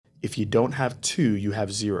If you don't have 2, you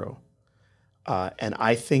have 0. And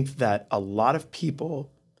I think that a lot of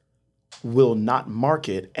people will not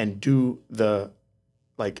market and do the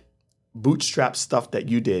like bootstrap stuff that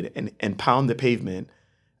you did and pound the pavement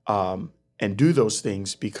and do those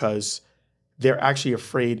things because they're actually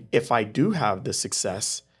afraid if I do have the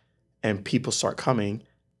success and people start coming,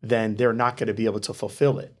 then they're not going to be able to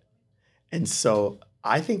fulfill it. And so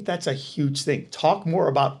I think that's a huge thing. Talk more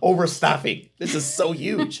about overstaffing. This is so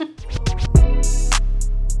huge.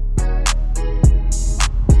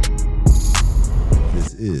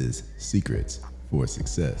 This is Secrets for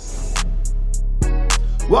Success.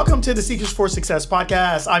 Welcome to the Secrets for Success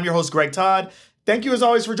podcast. I'm your host, Greg Todd. Thank you as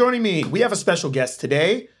always for joining me. We have a special guest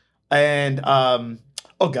today. And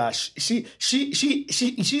oh gosh,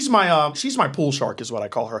 she's my pool shark is what I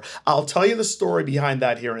call her. I'll tell you the story behind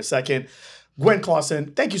that here in a second. Gwen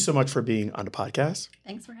Claussen, thank you so much for being on the podcast.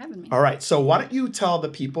 Thanks for having me. All right, so why don't you tell the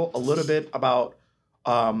people a little bit about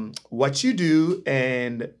what you do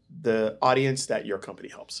and the audience that your company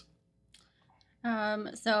helps.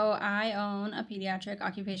 So I own a pediatric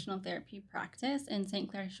occupational therapy practice in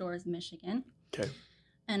St. Clair Shores, Michigan. Okay.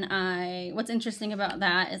 And what's interesting about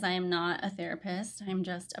that is I am not a therapist. I'm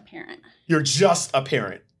just a parent. You're just a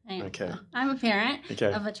parent. Okay. I'm a parent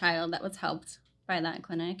of a child that was helped by that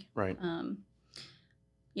clinic. Right.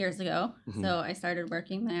 Years ago. Mm-hmm. So I started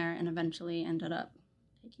working there and eventually ended up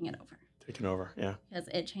taking it over. Taking over, yeah. Because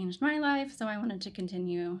it changed my life, so I wanted to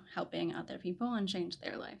continue helping other people and change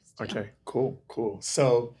their lives too. Okay, cool.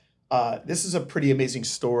 So this is a pretty amazing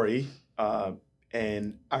story.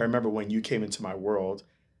 And I remember when you came into my world,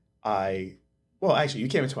 you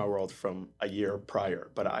came into my world from a year prior,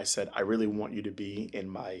 but I said, I really want you to be in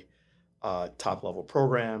my top level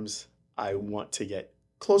programs. I want to get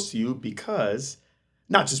close to you because,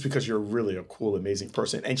 not just because you're really a cool, amazing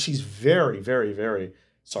person. And she's very, very, very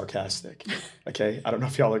sarcastic. Okay. I don't know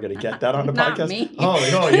if y'all are going to get that on the Not podcast. Me.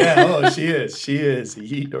 Oh, yeah. Oh, she is.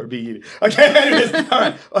 Eat or be eaten. Okay. Anyways, all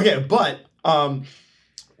right. Okay. But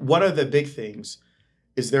one of the big things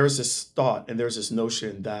is there's this thought and there's this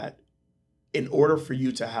notion that in order for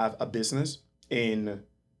you to have a business in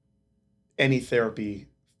any therapy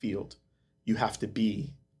field, you have to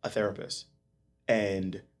be a therapist.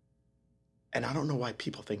 And I don't know why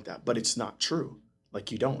people think that, but it's not true.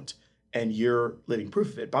 Like you don't. And you're living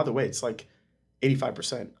proof of it. By the way, it's like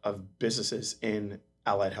 85% of businesses in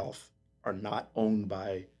allied health are not owned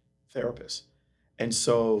by therapists. And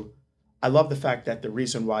so I love the fact that the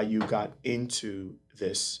reason why you got into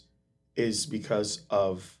this is because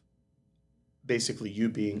of basically you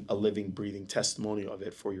being a living, breathing testimonial of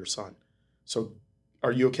it for your son. So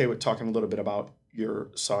are you okay with talking a little bit about your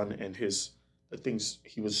son and the things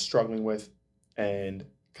he was struggling with and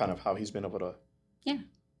kind of how he's been able to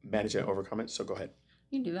manage it and overcome it? So go ahead.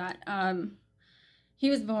 You can do that. He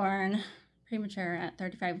was born premature at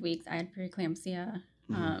 35 weeks. I had preeclampsia.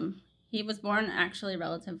 Mm-hmm. He was born actually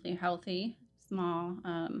relatively healthy. Small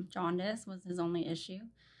jaundice was his only issue.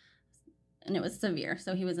 And it was severe.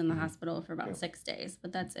 So he was in the hospital for about 6 days,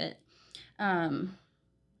 but that's it. And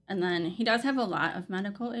then he does have a lot of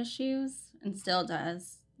medical issues and still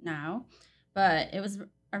does now. But it was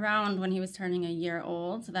around when he was turning a year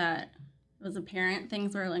old that it was apparent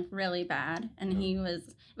things were like really bad. And it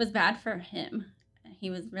was bad for him. He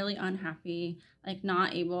was really unhappy, like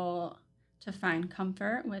not able to find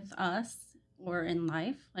comfort with us or in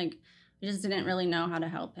life. Like we just didn't really know how to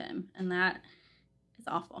help him. And that is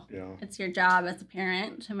awful. Yeah. It's your job as a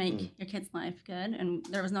parent to make your kid's life good. And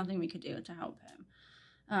there was nothing we could do to help him.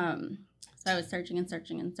 So I was searching and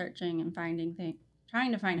finding things,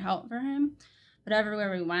 trying to find help for him. But everywhere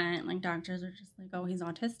we went, like doctors were just like, oh, he's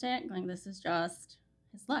autistic. Like this is just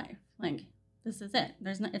his life. Like this is it.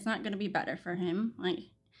 It's not going to be better for him. Like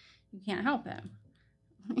you can't help him.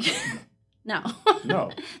 No,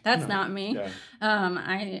 that's not me. Yeah.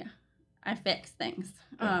 I fix things.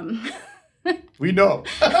 Yeah. We know.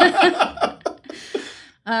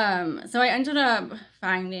 So I ended up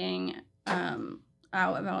finding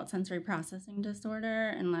out about sensory processing disorder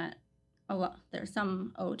and that there's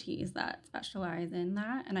some OTs that specialize in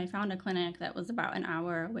that. And I found a clinic that was about an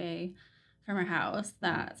hour away from our house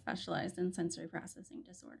that specialized in sensory processing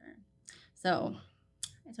disorder. So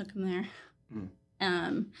I took him there.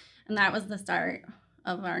 And that was the start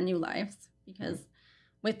of our new lives because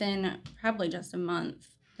within probably just a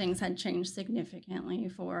month, things had changed significantly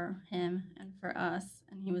for him and for us.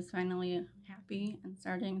 And he was finally happy and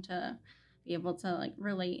starting to be able to like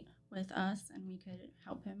relate with us and we could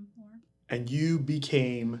help him more. And you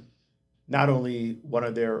became not only one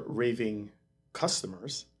of their raving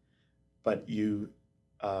customers, but you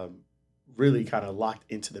really kind of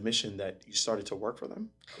locked into the mission that you started to work for them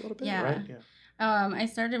a little bit, Yeah. right? Yeah. I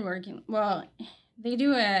started working. Well, they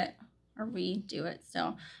do it, or we do it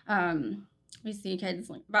still. We see kids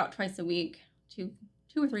like about twice a week, two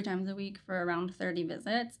or three times a week for around 30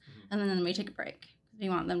 visits, and then we take a break. We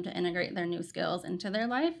want them to integrate their new skills into their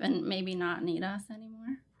life and maybe not need us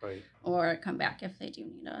anymore, Right. or come back if they do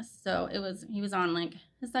need us. So he was on like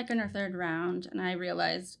the second or third round, and I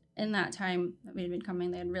realized in that time that we had been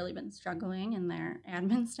coming, they had really been struggling in their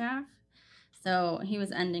admin staff. So he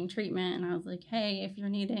was ending treatment, and I was like, hey, if you're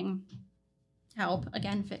needing help,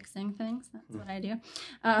 again, fixing things, that's what I do.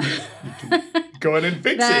 Go in and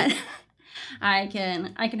fix it. I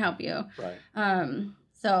can help you. Right.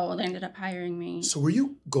 So they ended up hiring me. So were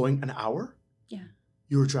you going an hour? Yeah.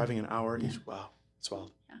 You were driving an hour Yeah. each? Wow. That's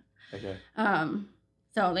wild. Yeah. Okay.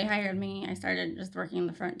 So they hired me. I started just working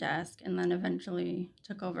the front desk, and then eventually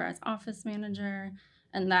took over as office manager,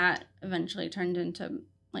 and that eventually turned into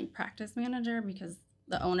like practice manager because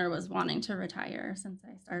the owner was wanting to retire since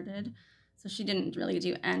I started. So she didn't really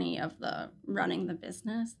do any of the running the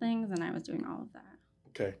business things, and I was doing all of that.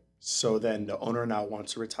 Okay. So then the owner now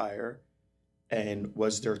wants to retire. And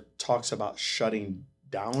was there talks about shutting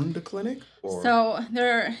down the clinic? Or? So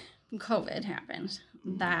COVID happened.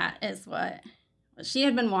 That is what she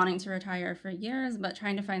had been wanting to retire for years, but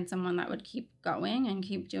trying to find someone that would keep going and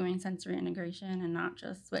keep doing sensory integration and not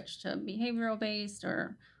just switch to behavioral based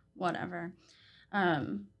or whatever.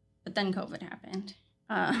 But then COVID happened.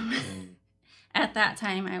 At that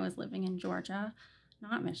time, I was living in Georgia,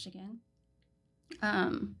 not Michigan.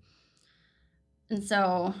 And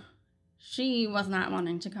so she was not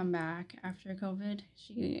wanting to come back after COVID.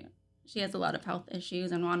 She has a lot of health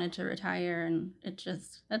issues and wanted to retire, and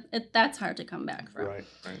that's hard to come back from. Right.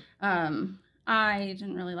 I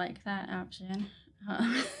didn't really like that option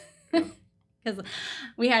because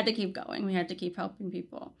we had to keep going. We had to keep helping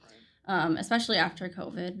people, especially after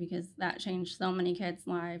COVID, because that changed so many kids'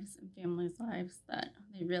 lives and families' lives that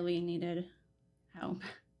they really needed help.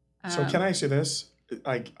 So can I ask you this?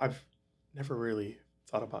 I've never really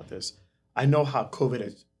thought about this. I know how COVID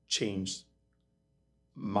has changed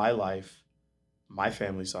my life, my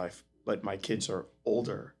family's life, but my kids are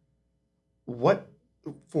older. What,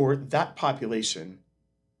 for that population,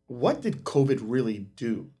 what did COVID really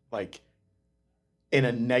do? Like, in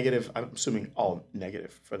a negative, I'm assuming all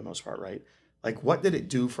negative for the most part, right? Like, what did it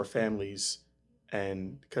do for families?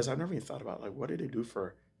 And because I've never even thought about, like, what did it do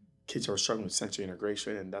for kids who are struggling with sensory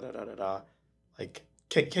integration and da-da-da-da-da? Like,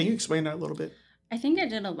 can you explain that a little bit? I think it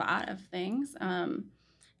did a lot of things.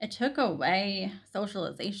 It took away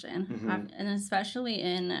socialization, and especially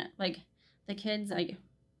in like the kids like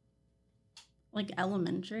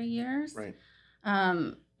elementary years. Right.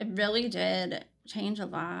 It really did change a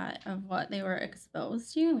lot of what they were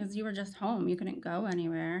exposed to because you were just home. You couldn't go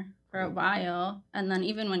anywhere for a while, and then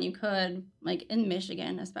even when you could, like in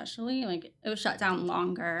Michigan especially, like it was shut down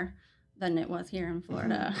longer than it was here in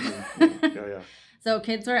Florida. Yeah. So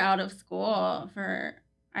kids were out of school for,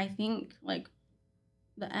 I think, like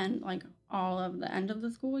the end, like all of the end of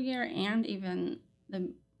the school year and even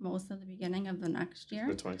the most of the beginning of the next year.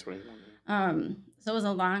 The 2021. So it was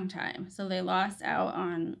a long time. So they lost out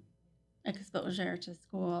on exposure to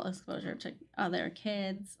school, exposure to other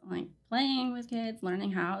kids, like playing with kids,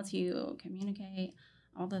 learning how to communicate,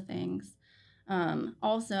 all the things.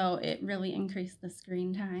 Also, it really increased the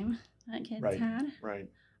screen time that kids had. Right.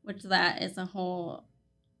 Which that is a whole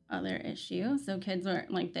other issue. So kids were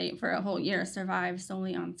like, they for a whole year survived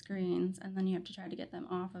solely on screens, and then you have to try to get them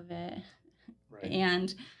off of it. Right.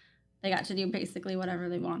 And they got to do basically whatever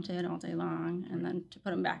they wanted all day long, and then to put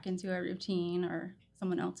them back into a routine or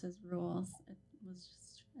someone else's rules,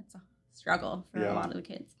 it's a struggle for a lot of the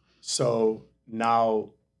kids. So now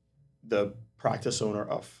the practice owner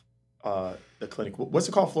of the clinic, what's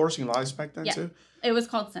it called? Flourishing Lives back then too? It was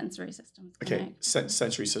called Sensory Systems Clinic. Okay,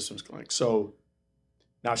 Sensory Systems Clinic. So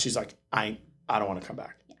now she's like, I don't want to come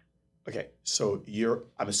back. Yeah. Okay, so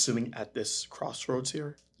I'm assuming at this crossroads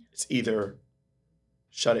here, it's either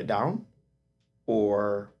shut it down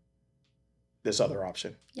or this other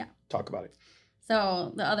option. Yeah. Talk about it.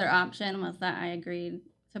 So the other option was that I agreed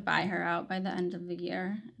to buy her out by the end of the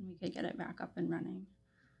year, and we could get it back up and running.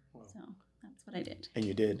 Wow. So that's what I did. And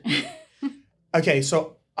you did. Okay,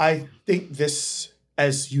 so I think this,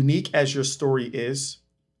 as unique as your story is,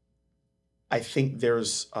 I think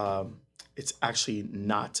there's, it's actually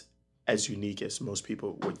not as unique as most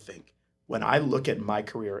people would think. When I look at my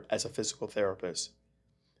career as a physical therapist,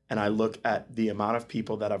 and I look at the amount of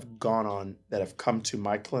people that have come to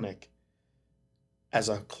my clinic as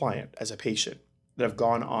a client, as a patient, that have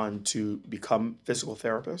gone on to become physical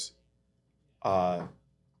therapists, I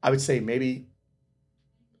would say maybe,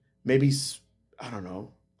 I don't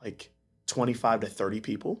know, like 25 to 30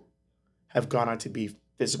 people have gone on to be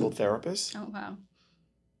physical therapists Oh, wow.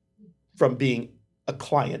 from being a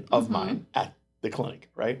client of Mm-hmm. mine at the clinic,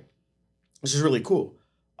 right? Which is really cool.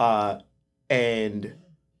 And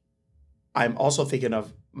I'm also thinking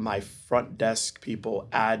of my front desk people,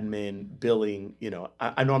 admin, billing.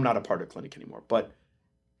 I know I'm not a part of the clinic anymore, but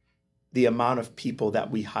the amount of people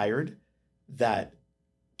that we hired that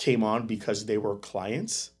came on because they were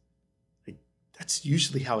clients, like, that's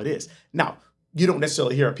usually how it is. Now, you don't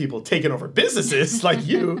necessarily hear people taking over businesses like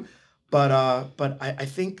you, but I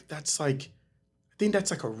think that's like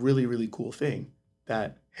a really, really cool thing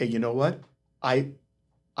that, hey, you know what?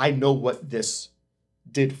 I know what this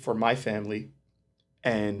did for my family,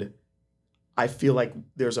 and I feel like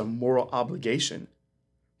there's a moral obligation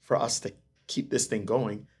for us to keep this thing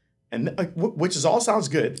going, and which is all sounds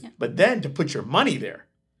good, Yeah. but then to put your money there,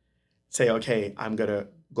 say, okay, I'm gonna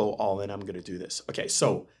go all in. I'm gonna do this. Okay,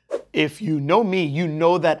 so if you know me, you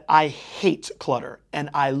know that I hate clutter and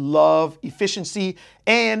I love efficiency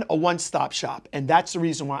and a one-stop shop, and that's the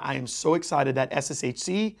reason why I am so excited that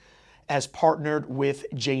SSHC has partnered with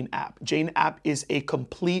Jane App. Jane App is a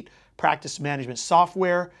complete practice management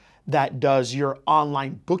software that does your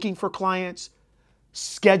online booking for clients,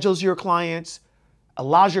 schedules your clients,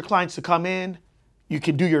 allows your clients to come in. You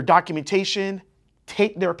can do your documentation,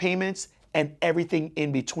 take their payments, and everything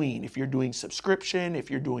in between. If you're doing subscription, if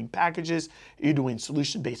you're doing packages, you're doing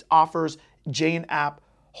solution-based offers, Jane App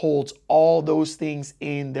holds all those things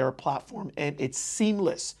in their platform, and it's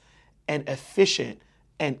seamless and efficient,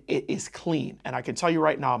 and it is clean. And I can tell you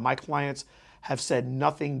right now, my clients have said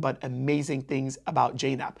nothing but amazing things about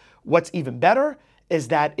Jane App. What's even better is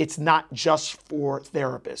that it's not just for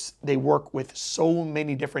therapists. They work with so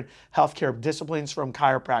many different healthcare disciplines, from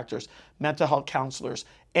chiropractors, mental health counselors.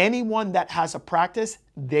 Anyone that has a practice,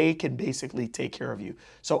 they can basically take care of you.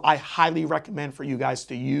 So I highly recommend for you guys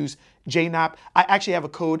to use Jane App. I actually have a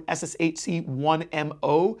code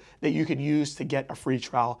SSHC1MO that you can use to get a free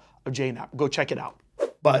trial of Jane App. Go check it out.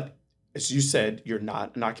 But as you said, you're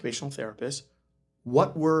not an occupational therapist.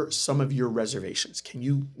 What were some of your reservations? Can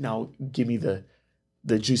you now give me the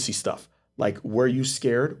juicy stuff? Like, were you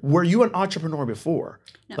scared? Were you an entrepreneur before?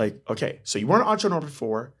 No. Like, okay, so you weren't an entrepreneur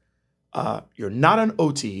before. You're not an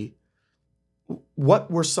OT.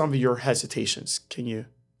 What were some of your hesitations? Can you?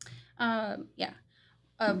 Yeah.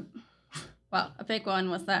 Well, a big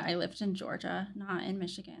one was that I lived in Georgia, not in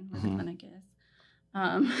Michigan, where the clinic is.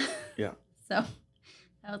 Yeah. So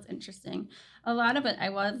that was interesting. A lot of it, I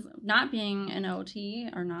was not being an OT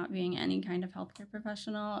or not being any kind of healthcare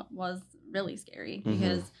professional was really scary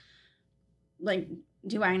because, like,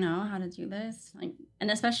 do I know how to do this? Like,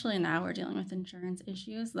 and especially now we're dealing with insurance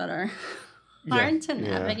issues that are hard to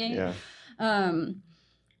navigate. Yeah.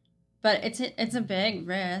 But it's a big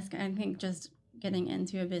risk. I think just getting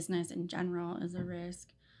into a business in general is a risk.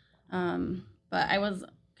 But I was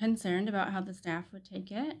concerned about how the staff would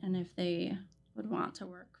take it and if they would want to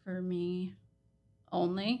work for me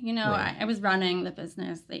only. Right. I was running the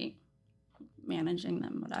business, managing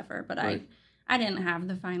them, whatever, but Right. I didn't have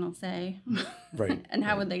the final say. Right. And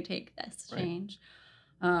how Right. would they take this Right. change?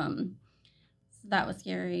 So that was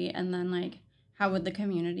scary. And then, like, how would the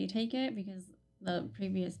community take it? Because the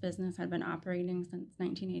previous business had been operating since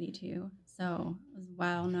 1982, so it was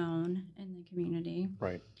well known in the community.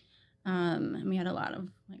 Right. And we had a lot of,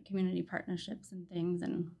 like, community partnerships and things,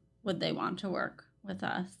 and would they want to work with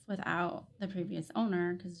us without the previous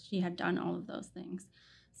owner, because she had done all of those things.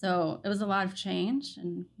 So it was a lot of change,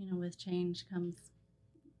 and with change comes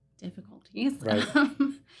difficulties. Right.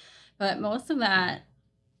 But most of that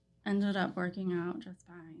ended up working out just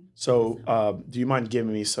fine. So, do you mind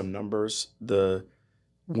giving me some numbers?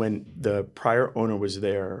 When the prior owner was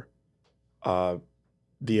there,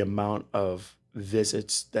 the amount of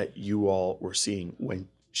visits that you all were seeing when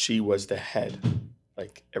she was the head,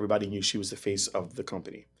 like everybody knew she was the face of the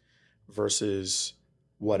company, versus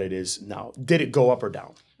what it is now. Did it go up or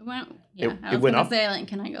down? It went, yeah. It went up? Say, like,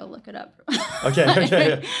 can I go look it up?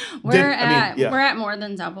 Okay. We're at more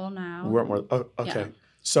than double now. We're at more. Oh, okay. Yeah.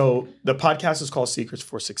 So the podcast is called Secrets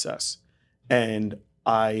for Success, and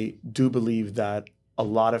I do believe that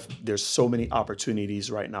there's so many opportunities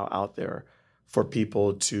right now out there for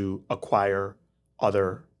people to acquire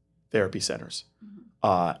other therapy centers.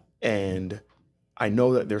 And I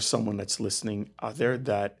know that there's someone that's listening out there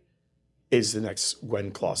that is the next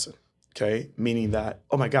Gwen Claussen, okay? Meaning that,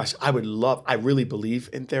 oh my gosh, I really believe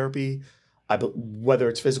in therapy, whether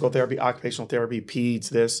it's physical therapy, occupational therapy,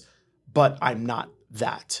 peds, but I'm not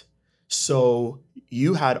that. So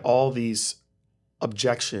you had all these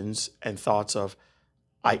objections and thoughts of,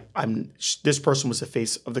 this person was the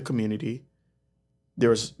face of the community.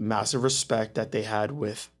 There was massive respect that they had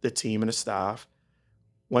with the team and the staff.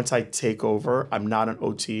 Once I take over, I'm not an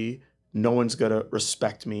OT. No one's going to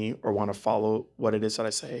respect me or want to follow what it is that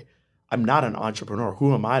I say. I'm not an entrepreneur.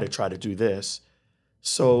 Who am I to try to do this?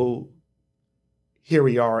 So here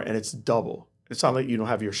we are, and it's double. It's not like you don't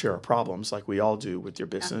have your share of problems like we all do with your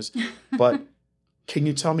business. Yeah. But can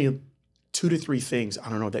you tell me 2 to 3 things, I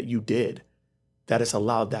don't know, that you did that has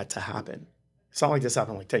allowed that to happen? It's not like this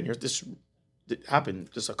happened like 10 years. This happened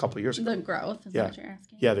just a couple of years ago. The growth is what you're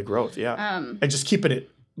asking. Yeah, the growth, yeah. And just keeping it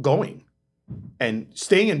going and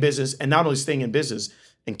staying in business, and not only staying in business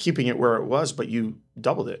and keeping it where it was, but you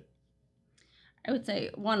doubled it. I would say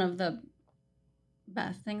one of the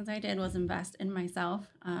best things I did was invest in myself.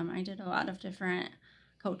 I did a lot of different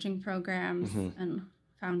coaching programs and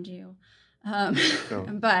found you.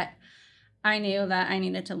 But I knew that I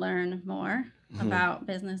needed to learn more about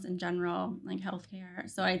business in general, like healthcare.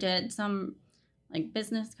 So I did some like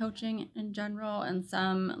business coaching in general and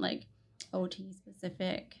some like OT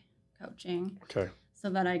specific coaching. Okay. So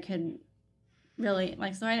that I could really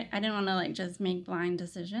so I didn't want to like just make blind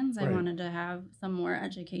decisions. I wanted to have some more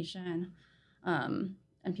education and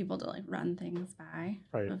people to like run things by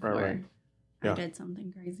before I did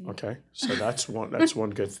something crazy. Okay. So that's one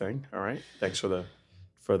good thing. All right. Thanks for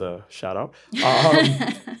the shout out.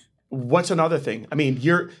 What's another thing? I mean,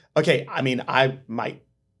 I might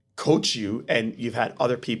coach you, and you've had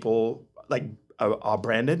other people like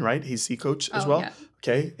Brandon, right? He's C coach as well. Yeah.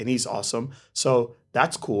 Okay. And he's awesome. So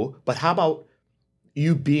that's cool. But how about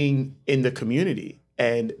you being in the community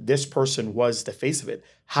and this person was the face of it?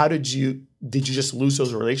 How did you just lose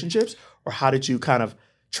those relationships, or how did you kind of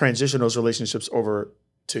transition those relationships over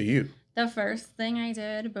to you? The first thing I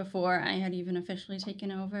did before I had even officially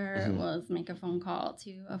taken over was make a phone call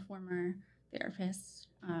to a former therapist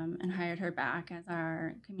and hired her back as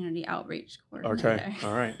our community outreach coordinator. Okay.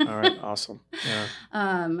 All right. Awesome. Yeah.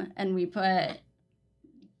 And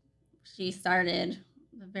she started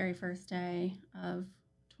the very first day of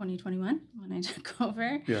 2021 when I took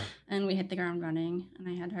over. Yeah. And we hit the ground running, and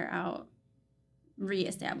I had her out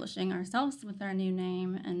reestablishing ourselves with our new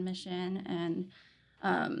name and mission. And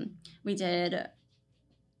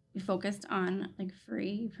we focused on like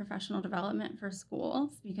free professional development for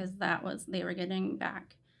schools because they were getting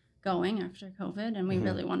back going after COVID, and we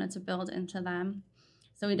really wanted to build into them.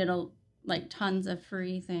 So we did tons of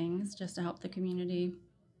free things just to help the community.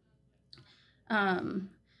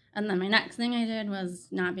 And then my next thing I did was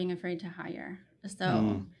not being afraid to hire.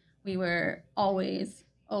 So we were always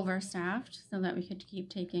overstaffed so that we could keep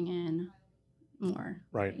taking in more.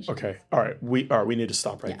 Right. Patients. Okay. All right. We need to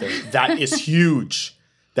stop right there. That is huge.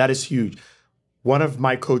 That is huge. One of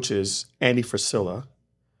my coaches, Andy Frisilla,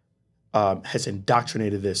 has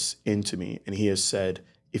indoctrinated this into me, and he has said,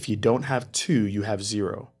 if you don't have 2, you have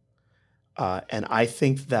 0. And I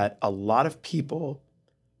think that a lot of people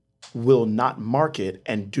will not market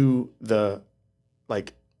and do the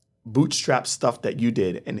bootstrap stuff that you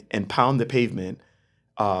did and pound the pavement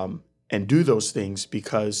and do those things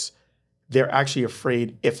because they're actually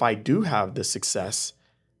afraid if I do have the success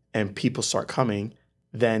and people start coming,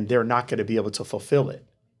 then they're not going to be able to fulfill it.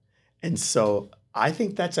 And so I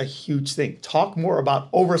think that's a huge thing. Talk more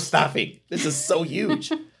about overstaffing. This is so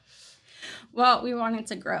huge. Well, we wanted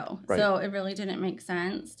to grow. Right. So it really didn't make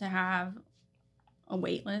sense to have a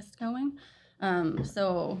wait list going.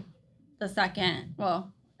 So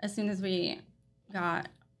as soon as we got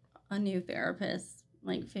a new therapist,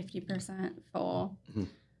 50% full,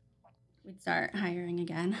 we'd start hiring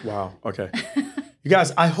again. Wow. Okay. You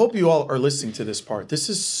guys, I hope you all are listening to this part. This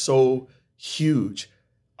is so huge.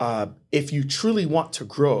 If you truly want to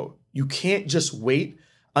grow, you can't just wait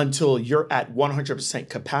until you're at 100%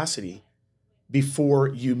 capacity before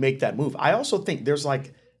you make that move. I also think there's an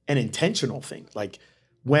intentional thing.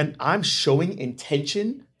 When I'm showing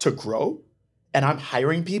intention to grow and I'm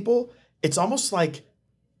hiring people, it's almost like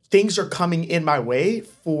things are coming in my way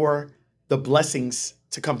for the blessings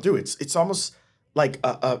to come through. It's almost like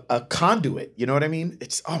a conduit. You know what I mean?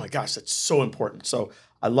 Oh my gosh, that's so important. So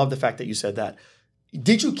I love the fact that you said that.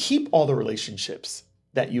 Did you keep all the relationships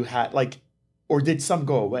that you had, or did some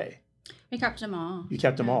go away? We kept them all. You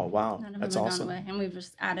kept them all. Wow. None of them have gone away. And we've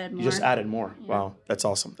just added more. You just added more. Yeah. Wow. That's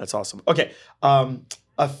awesome. That's awesome. Okay.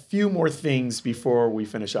 A few more things before we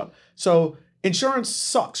finish up. So insurance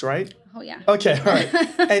sucks, right? Oh, yeah. Okay. All right.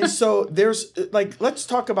 And so there's let's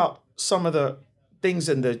talk about some of the things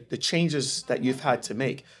and the changes that you've had to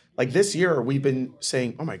make. This year, we've been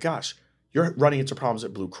saying, oh my gosh, you're running into problems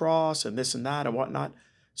at Blue Cross and this and that and whatnot.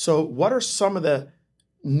 So what are some of the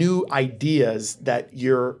new ideas that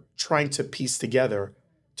you're trying to piece together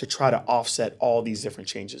to try to offset all these different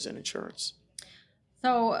changes in insurance?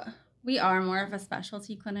 So we are more of a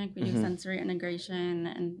specialty clinic. We do sensory integration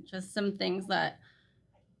and just some things that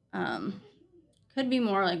could be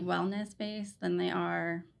more like wellness based than they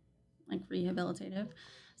are like rehabilitative.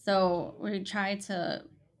 So we try to,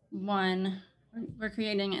 we're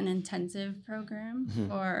creating an intensive program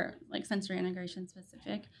for like sensory integration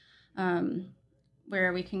specific,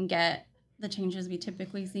 where we can get the changes we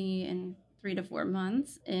typically see in 3 to 4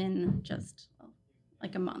 months in just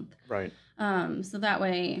like a month. Right. So that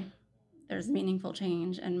way there's meaningful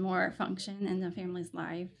change and more function in the family's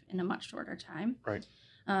life in a much shorter time. Right.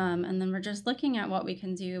 And then we're just looking at what we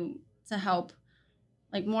can do to help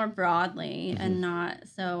like more broadly and not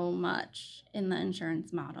so much in the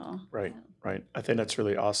insurance model. Right. So. Right. I think that's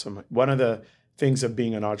really awesome. One of the things of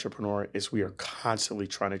being an entrepreneur is we are constantly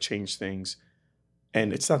trying to change things.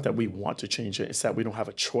 And it's not that we want to change it. It's that we don't have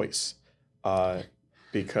a choice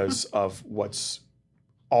because of what's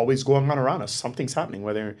always going on around us. Something's happening,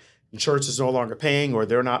 whether insurance is no longer paying or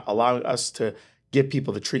they're not allowing us to give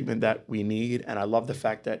people the treatment that we need. And I love the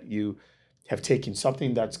fact that you have taken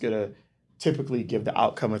something that's going to typically give the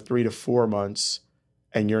outcome of 3 to 4 months,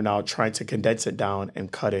 and you're now trying to condense it down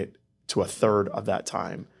and cut it to a third of that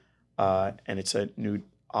time. And it's a new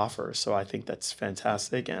offer. So I think that's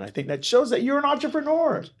fantastic. And I think that shows that you're an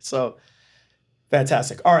entrepreneur. So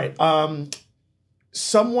fantastic. All right.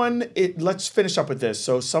 Let's finish up with this.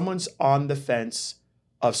 So someone's on the fence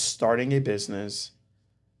of starting a business.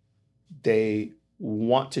 They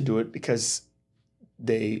want to do it because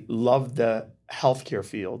they love the healthcare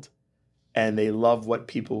field and they love what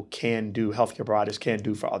people can do, healthcare providers can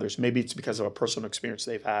do for others. Maybe it's because of a personal experience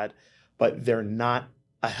they've had, but they're not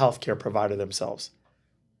a healthcare provider themselves.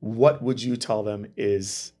 What would you tell them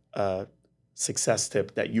is a success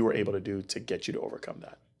tip that you were able to do to get you to overcome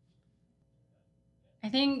that? I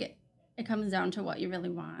think it comes down to what you really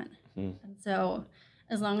want. And so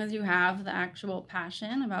as long as you have the actual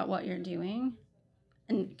passion about what you're doing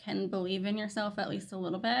and can believe in yourself at least a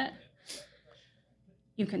little bit,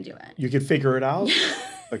 you can do it. You can figure it out?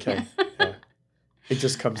 Okay. Yeah. It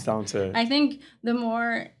just comes down to... I think the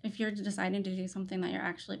more, if you're deciding to do something that you're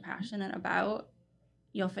actually passionate about,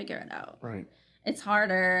 you'll figure it out. Right. It's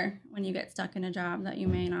harder when you get stuck in a job that you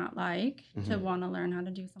may not like to want to learn how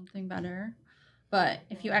to do something better. But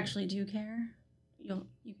if you actually do care, you can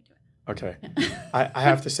do it. Okay. Yeah. I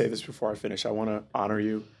have to say this before I finish. I want to honor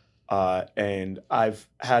you. And I've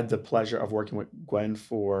had the pleasure of working with Gwen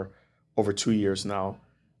for over 2 years now.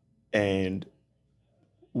 And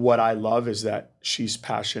what I love is that she's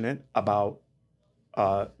passionate about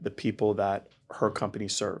the people that her company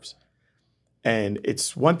serves. And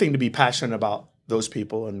it's one thing to be passionate about those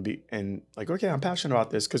people and like, okay, I'm passionate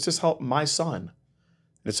about this because this helped my son.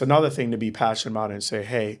 And it's another thing to be passionate about it and say,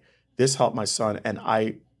 hey, this helped my son, and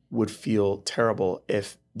I would feel terrible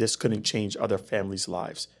if this couldn't change other families'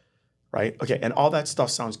 lives, right? Okay, and all that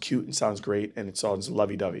stuff sounds cute and sounds great, and it sounds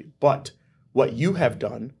lovey-dovey. But what you have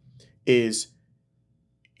done is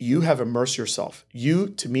you have immersed yourself. You,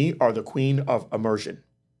 to me, are the queen of immersion.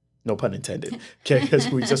 No pun intended, okay, because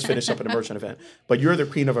we just finished up an immersion event. But you're the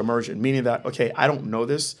queen of immersion, meaning that, okay, I don't know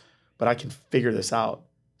this, but I can figure this out.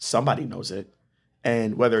 Somebody knows it.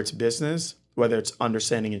 And whether it's business, whether it's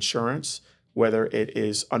understanding insurance, whether it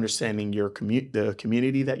is understanding your the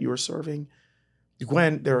community that you are serving.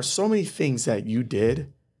 Gwen, there are so many things that you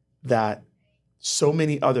did that so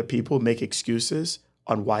many other people make excuses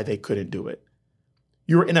on why they couldn't do it.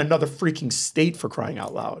 You're in another freaking state, for crying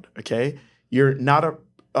out loud, okay? You're not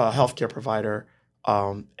a healthcare provider,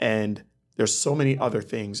 and there's so many other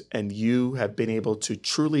things, and you have been able to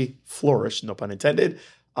truly flourish, no pun intended,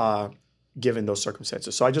 given those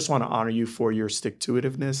circumstances. So I just want to honor you for your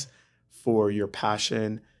stick-to-itiveness, for your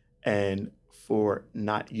passion, and for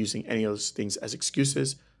not using any of those things as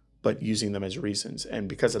excuses, but using them as reasons. And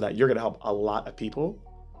because of that, you're going to help a lot of people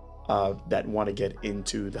that want to get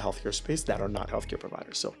into the healthcare space that are not healthcare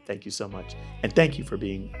providers. So thank you so much. And thank you for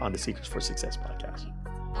being on the Secrets for Success podcast.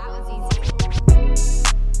 That was easy.